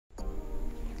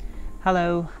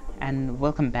Hello and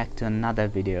welcome back to another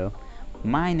video.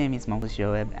 My name is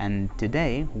by-shoaib and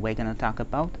today we're gonna talk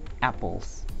about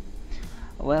apples.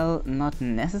 Well, not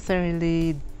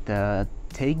necessarily the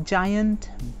teak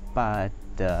giant, but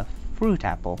the fruit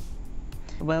apple.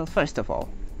 Well, first of all,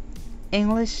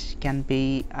 English can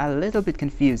be a little bit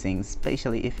confusing,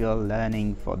 especially if you're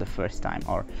learning for the first time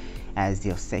or as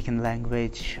your second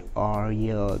language or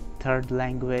your third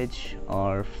language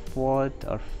or fourth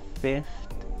or fifth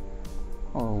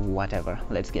or whatever.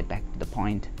 Let's get back to the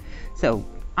point. So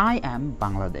I am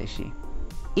Bangladeshi.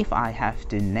 If I have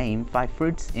to name 5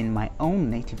 fruits in my own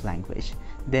native language,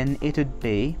 then it would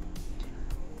be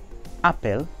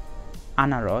apple,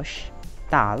 anaros,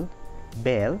 tal,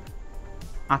 bel,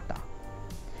 ata.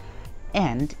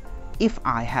 And if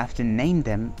I have to name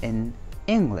them in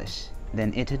English,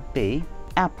 then it would be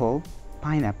apple,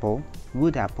 pineapple,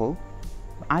 wood apple,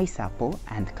 ice apple,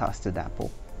 and custard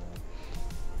apple.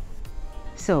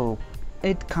 So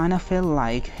it kind of felt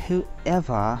like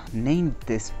whoever named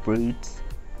these fruits,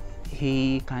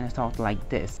 he kind of thought like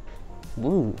this: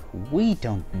 whoa, we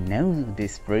don't know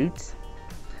these fruits,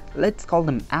 let's call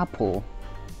them apple.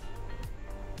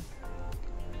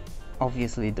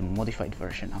 Obviously the modified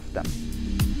version of them.